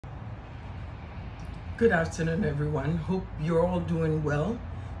Good afternoon, everyone. Hope you're all doing well.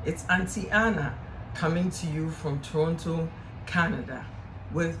 It's Auntie Anna coming to you from Toronto, Canada,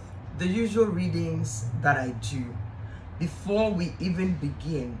 with the usual readings that I do. Before we even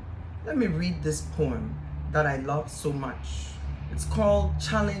begin, let me read this poem that I love so much. It's called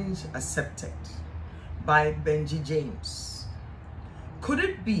Challenge Accepted by Benji James. Could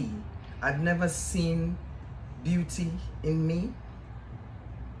it be I've never seen beauty in me?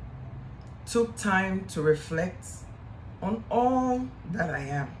 Took time to reflect on all that I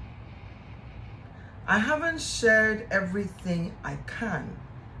am. I haven't shared everything I can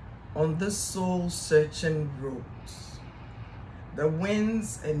on this soul-searching road. The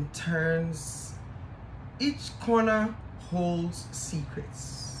winds and turns, each corner holds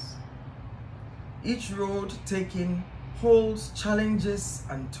secrets. Each road taken holds challenges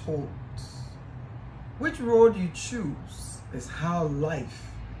untold. Which road you choose is how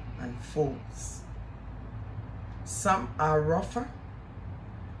life unfolds. Some are rougher,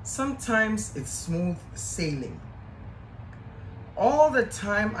 sometimes it's smooth sailing. All the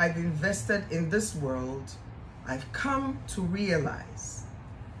time I've invested in this world, I've come to realize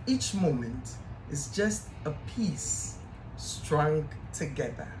each moment is just a piece strung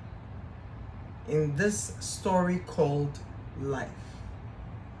together in this story called life.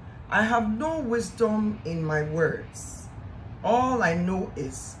 I have no wisdom in my words. All I know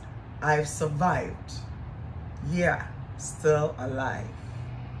is I've survived, yeah, still alive.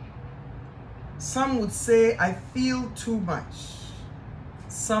 Some would say I feel too much.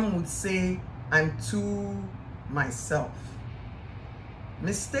 Some would say I'm too myself.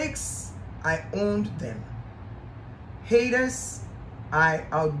 Mistakes, I owned them. Haters, I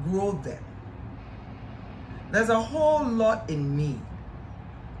outgrow them. There's a whole lot in me,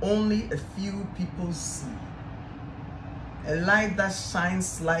 only a few people see. A light that shines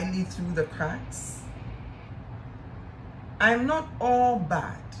slightly through the cracks. I'm not all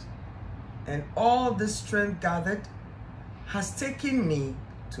bad, and all this strength gathered has taken me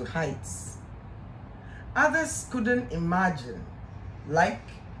to heights others couldn't imagine. Like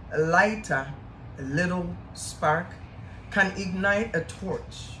a lighter, a little spark can ignite a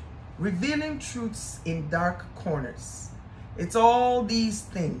torch, revealing truths in dark corners. It's all these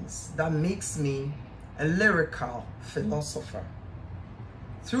things that makes me a lyrical philosopher.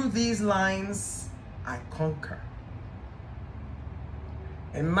 Through these lines, I conquer.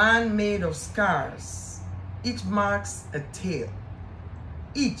 A man made of scars, each marks a tale,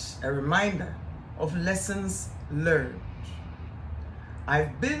 each a reminder of lessons learned.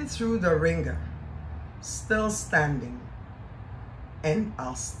 I've been through the ringer, still standing, and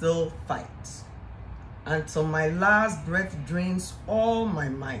I'll still fight until my last breath drains all my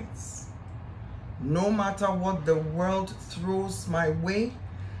might. No matter what the world throws my way,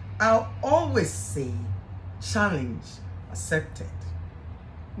 I'll always say, challenge accepted.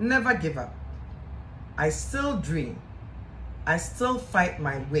 Never give up. I still dream. I still fight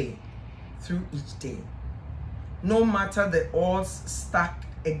my way through each day. No matter the odds stacked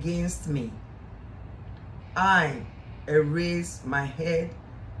against me, I erase my head,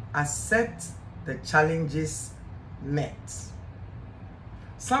 accept the challenges met.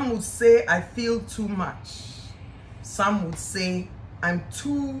 Some would say I feel too much. Some would say I'm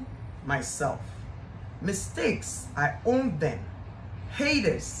too myself. Mistakes, I own them.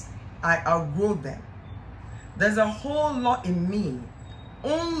 Haters, I outgrow them. There's a whole lot in me,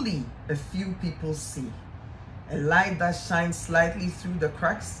 only a few people see. A light that shines slightly through the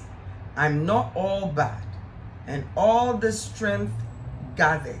cracks. I'm not all bad, and all the strength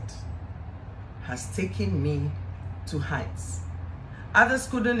gathered has taken me to heights others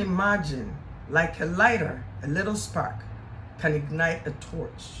couldn't imagine. Like a lighter, a little spark can ignite a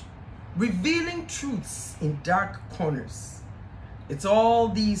torch, revealing truths in dark corners. It's all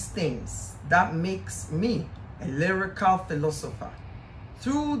these things that makes me a lyrical philosopher.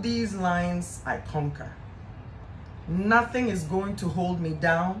 Through these lines, I conquer. Nothing is going to hold me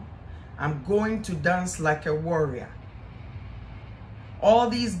down. I'm going to dance like a warrior. All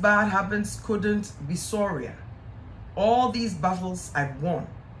these bad habits couldn't be sorrier. All these battles I've won,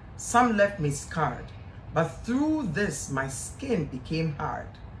 some left me scarred, but through this my skin became hard.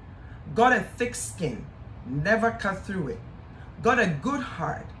 Got a thick skin, never cut through it. Got a good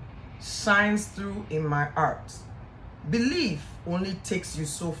heart, shines through in my art. Belief only takes you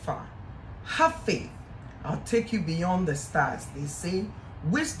so far. Have faith, I'll take you beyond the stars. They say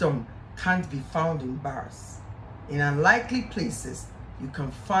wisdom can't be found in bars. In unlikely places, you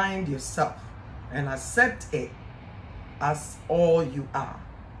can find yourself and accept it as all you are,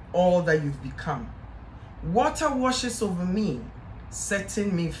 all that you've become. Water washes over me,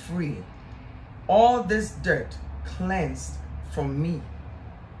 setting me free. all this dirt cleansed from me.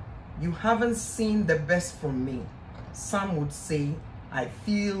 You haven't seen the best from me. Some would say I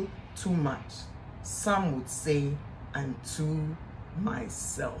feel too much. Some would say I'm too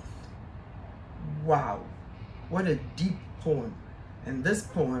myself. Wow, what a deep poem. And this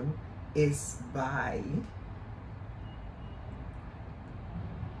poem is by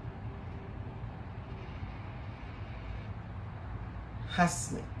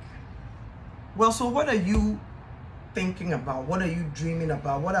Hasnick. Well, so what are you thinking about? What are you dreaming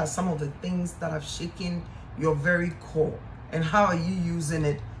about? What are some of the things that have shaken your very core? And how are you using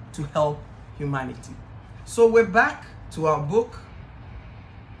it to help humanity? So we're back to our book,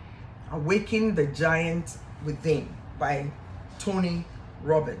 Awaken the Giant Within by Tony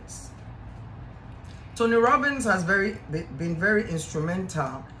Robbins. Tony Robbins has been very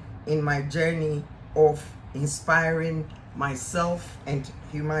instrumental in my journey of inspiring myself and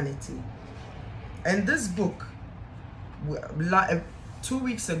humanity. And this book, 2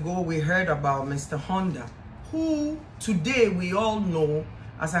 weeks ago, we heard about Mr. Honda, who today we all know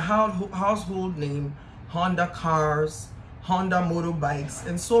as a household name, Honda cars, Honda motorbikes,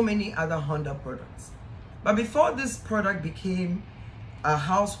 and so many other Honda products. But before this product became a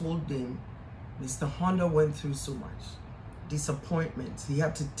household name, Mr. Honda went through so much disappointments. He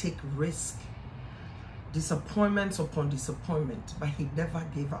had to take risk, disappointments upon disappointment, but he never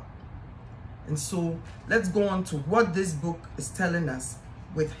gave up. And so let's go on to what this book is telling us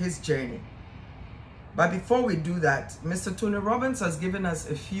with his journey. But before we do that, Mr. Tony Robbins has given us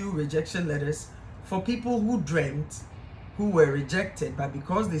a few rejection letters for people who dreamt, who were rejected, but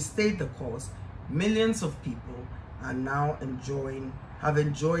because they stayed the course, millions of people are now have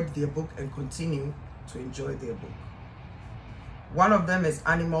enjoyed their book and continue to enjoy their book. One of them is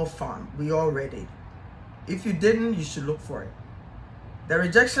Animal Farm. We all read it. If you didn't, you should look for it. The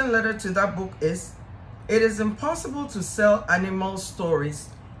rejection letter to that book is, it is impossible to sell animal stories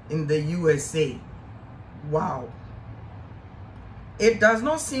in the USA. Wow. It does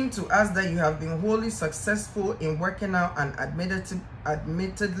not seem to us that you have been wholly successful in working out an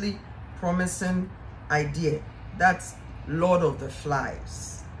admittedly promising idea. That's Lord of the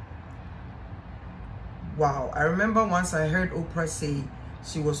Flies. Wow. I remember once I heard Oprah say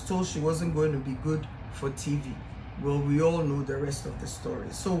she was told she wasn't going to be good for TV. Well, we all know the rest of the story.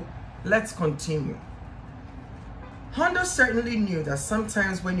 So let's continue. Honda certainly knew that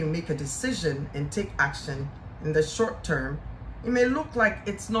sometimes when you make a decision and take action in the short term, it may look like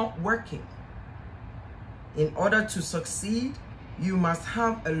it's not working. In order to succeed, you must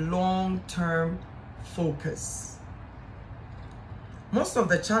have a long-term focus. Most of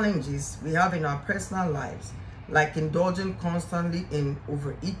the challenges we have in our personal lives, like indulging constantly in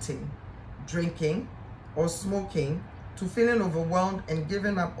overeating, drinking, or smoking, to feeling overwhelmed and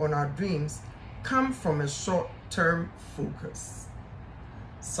giving up on our dreams, come from a short-term focus.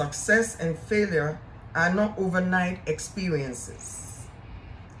 Success and failure are not overnight experiences.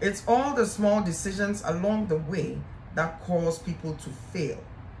 It's all the small decisions along the way that cause people to fail.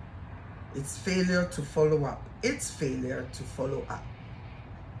 It's failure to follow up. It's failure to follow up.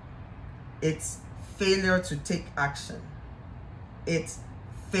 It's failure to take action. It's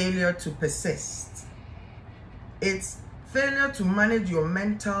failure to persist. It's failure to manage your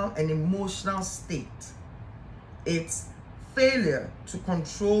mental and emotional state. It's failure to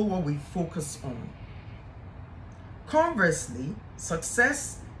control what we focus on. Conversely,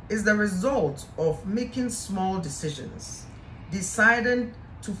 success is the result of making small decisions, deciding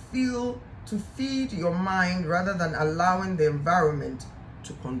to feed your mind rather than allowing the environment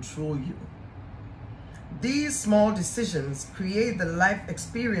to control you. These small decisions create the life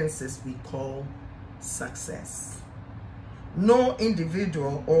experiences we call success. No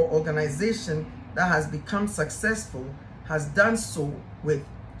individual or organization that has become successful has done so with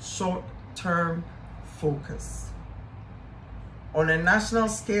short-term focus. On a national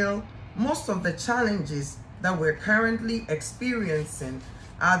scale, most of the challenges that we're currently experiencing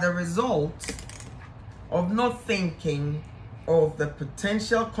are the result of not thinking of the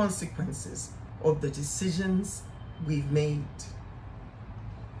potential consequences of the decisions we've made.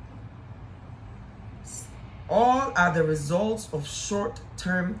 All are the results of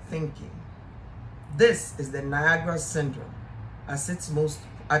short-term thinking. This is the Niagara Syndrome at its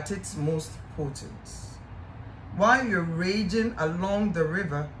most potent. While you're raging along the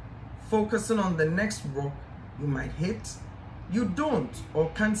river, focusing on the next rock you might hit, you don't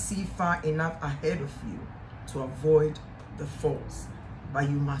or can't see far enough ahead of you to avoid the falls, but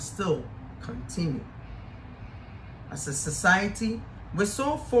you must still continue. As a society, we're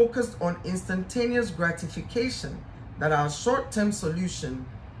so focused on instantaneous gratification that our short-term solution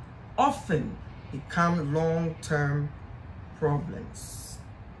often become long-term problems.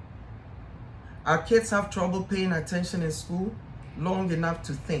 Our kids have trouble paying attention in school long enough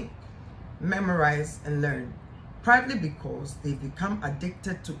to think, memorize, and learn, partly because they become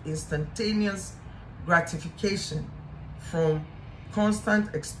addicted to instantaneous gratification from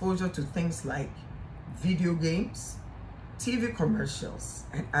constant exposure to things like video games, TV commercials,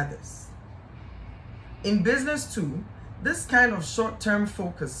 and others. In business too, this kind of short-term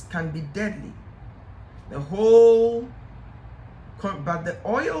focus can be deadly. The whole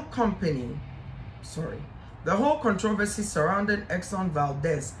controversy surrounding Exxon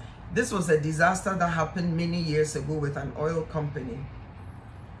Valdez, this was a disaster that happened many years ago with an oil company,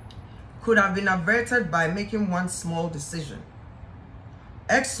 could have been averted by making one small decision.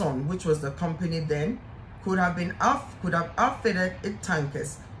 Exxon, which was the company then, could have outfitted its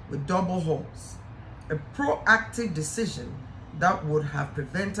tankers with double hulls, a proactive decision that would have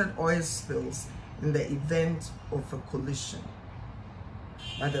prevented oil spills in the event of a collision.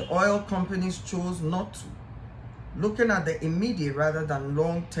 But the oil companies chose not to, looking at the immediate rather than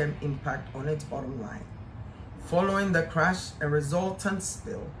long-term impact on its bottom line. Following the crash and resultant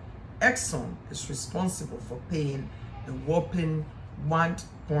spill, Exxon is responsible for paying a whopping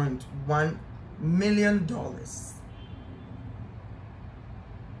 $1.1 million.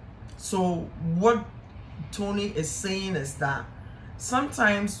 So what Tony is saying is that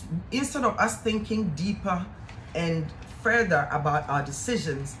sometimes, instead of us thinking deeper and further about our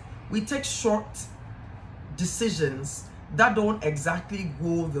decisions, we take short decisions that don't exactly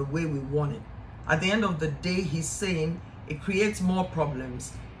go the way we want it. At the end of the day, he's saying it creates more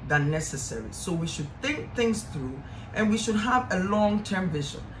problems than necessary. So we should think things through, and we should have a long-term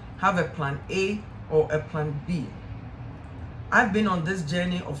vision, have a plan A or a plan B. I've been on this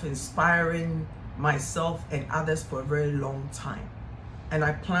journey of inspiring myself and others for a very long time, and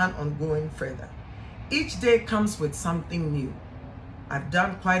I plan on going further. Each day comes with something new. I've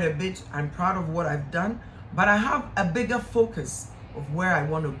done quite a bit. I'm proud of what I've done, but I have a bigger focus of where I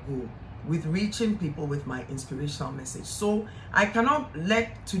want to go with reaching people with my inspirational message. So I cannot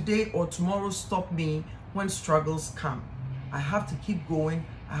let today or tomorrow stop me when struggles come. I have to keep going,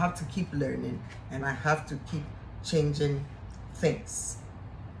 I have to keep learning, and I have to keep changing things.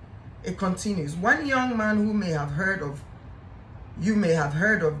 It continues. One young man who you may have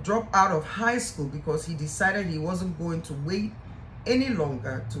heard of dropped out of high school because he decided he wasn't going to wait any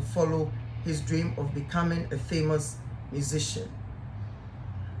longer to follow his dream of becoming a famous musician.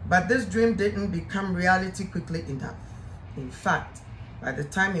 But this dream didn't become reality quickly enough. In fact, by the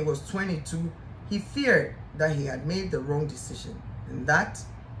time he was 22, he feared that he had made the wrong decision and that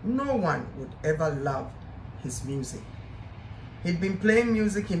no one would ever love his music. He'd been playing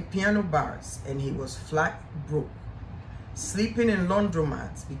music in piano bars and he was flat broke, sleeping in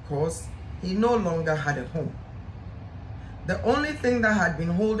laundromats because he no longer had a home. The only thing that had been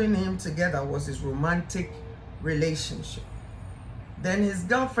holding him together was his romantic relationship. Then his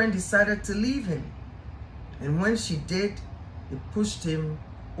girlfriend decided to leave him, and when she did, it pushed him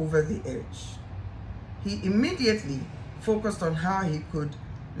over the edge. He immediately focused on how he could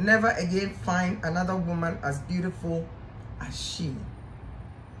never again find another woman as beautiful as she.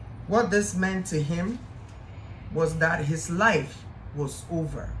 What this meant to him was that his life was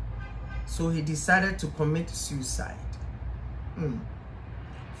over, so he decided to commit suicide.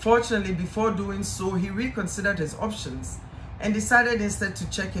 Fortunately, before doing so, he reconsidered his options and decided instead to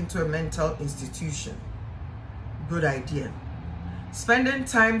check into a mental institution. Good idea. Spending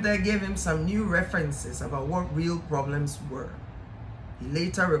time there gave him some new references about what real problems were. He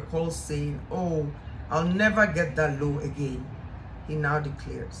later recalls saying, "Oh, I'll never get that low again," he now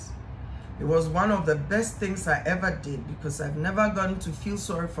declares. "It was one of the best things I ever did because I've never gotten to feel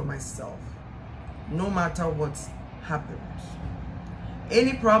sorry for myself, no matter what's happened.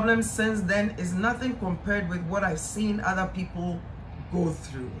 Any problem since then is nothing compared with what I've seen other people go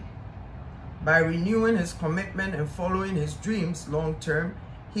through." By renewing his commitment and following his dreams long term,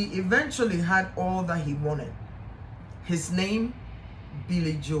 he eventually had all that he wanted. His name,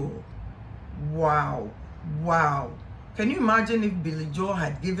 Billy Joel. Wow. Can you imagine if Billy Joel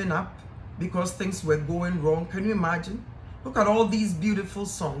had given up because things were going wrong? Can you imagine? Look at all these beautiful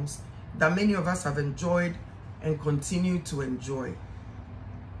songs that many of us have enjoyed and continue to enjoy.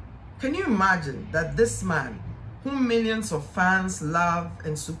 Can you imagine that this man, whom millions of fans love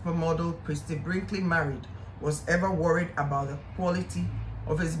and supermodel Christy Brinkley married, was ever worried about the quality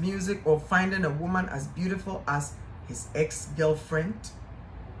of his music or finding a woman as beautiful as his ex-girlfriend?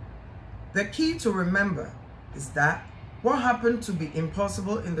 The key to remember is that what happened to be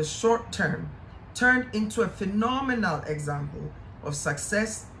impossible in the short term turned into a phenomenal example of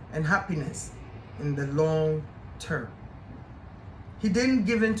success and happiness in the long term. He didn't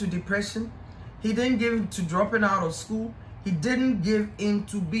give in to depression. He didn't give in to dropping out of school. He didn't give in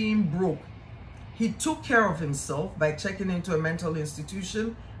to being broke. He took care of himself by checking into a mental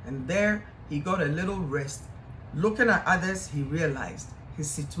institution, and there he got a little rest. Looking at others, he realized his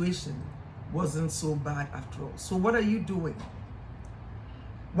situation wasn't so bad after all. So what are you doing?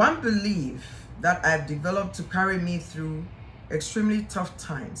 One belief that I've developed to carry me through extremely tough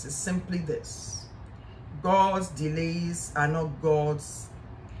times is simply this: God's delays are not God's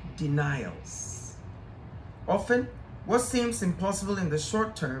denials. Often, what seems impossible in the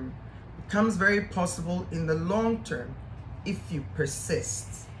short term becomes very possible in the long term if you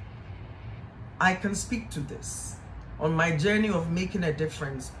persist. I can speak to this. On my journey of making a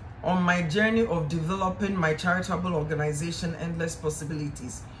difference, on my journey of developing my charitable organization, Endless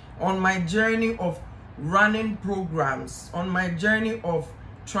Possibilities, on my journey of running programs, on my journey of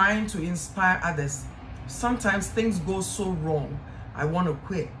trying to inspire others, sometimes things go so wrong, I want to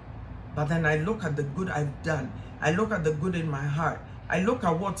quit. But then I look at the good I've done. I look at the good in my heart. I look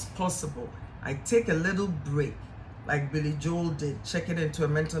at what's possible. I take a little break, like Billy Joel did, check it into a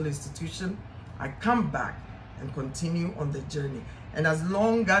mental institution. I come back and continue on the journey. And as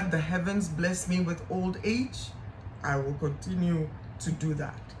long as the heavens bless me with old age, I will continue to do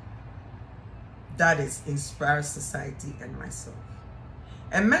that. That is Inspire Society and myself.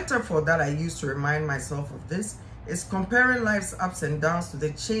 A metaphor that I use to remind myself of this is comparing life's ups and downs to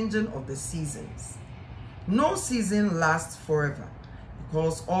the changing of the seasons. No season lasts forever,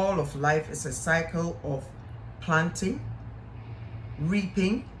 because all of life is a cycle of planting,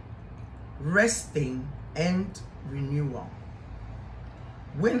 reaping, resting, and renewal.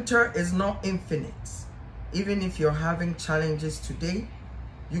 Winter is not infinite. Even if you're having challenges today,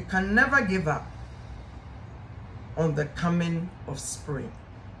 you can never give up on the coming of spring.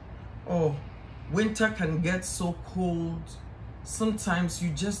 Oh, winter can get so cold. Sometimes you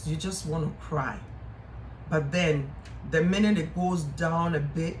just want to cry. But then the minute it goes down a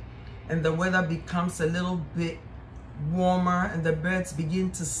bit and the weather becomes a little bit warmer and the birds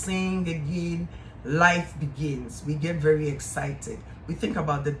begin to sing again, life begins. We get very excited. We think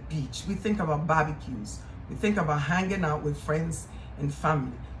about the beach. We think about barbecues. We think about hanging out with friends and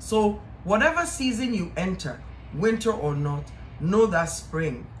family. So whatever season you enter, winter or not, know that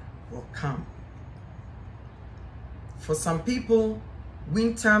spring will come. For some people,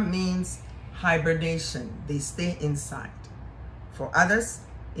 winter means hibernation. They stay inside. For others,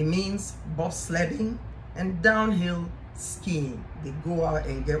 it means bobsledding and downhill skiing. They go out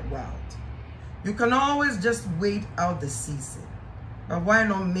and get wild. You can always just wait out the season, but why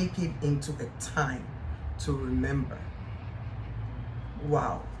not make it into a time to remember?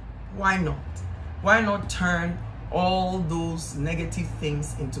 Wow, why not? Why not turn all those negative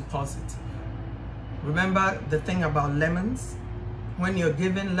things into positive? Remember the thing about lemons? When you're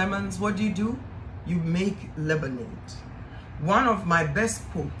given lemons, what do? You make lemonade. One of my best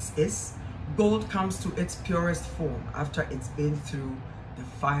quotes is, gold comes to its purest form after it's been through the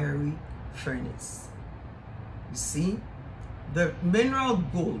fiery furnace. You see, the mineral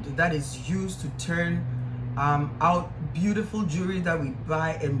gold that is used to turn out beautiful jewelry that we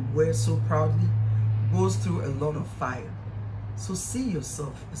buy and wear so proudly goes through a lot of fire. So see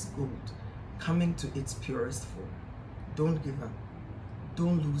yourself as gold coming to its purest form. Don't give up.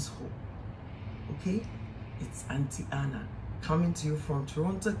 Don't lose hope. Okay? It's Auntie Anna coming to you from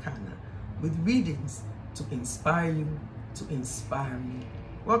Toronto, Canada, with readings to inspire you, to inspire me.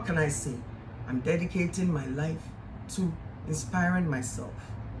 What can I say? I'm dedicating my life to inspiring myself,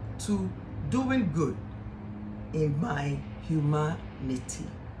 to doing good in my humanity.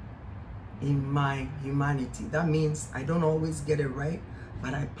 In my humanity. That means I don't always get it right,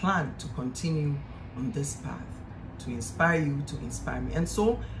 but I plan to continue on this path to inspire you, to inspire me. And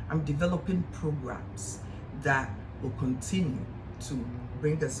so I'm developing programs that will continue to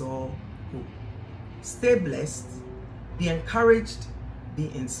bring us all hope. Stay blessed, be encouraged,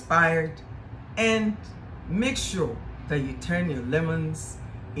 be inspired, and make sure that you turn your lemons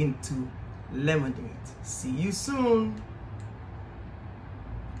into lemonade. See you soon.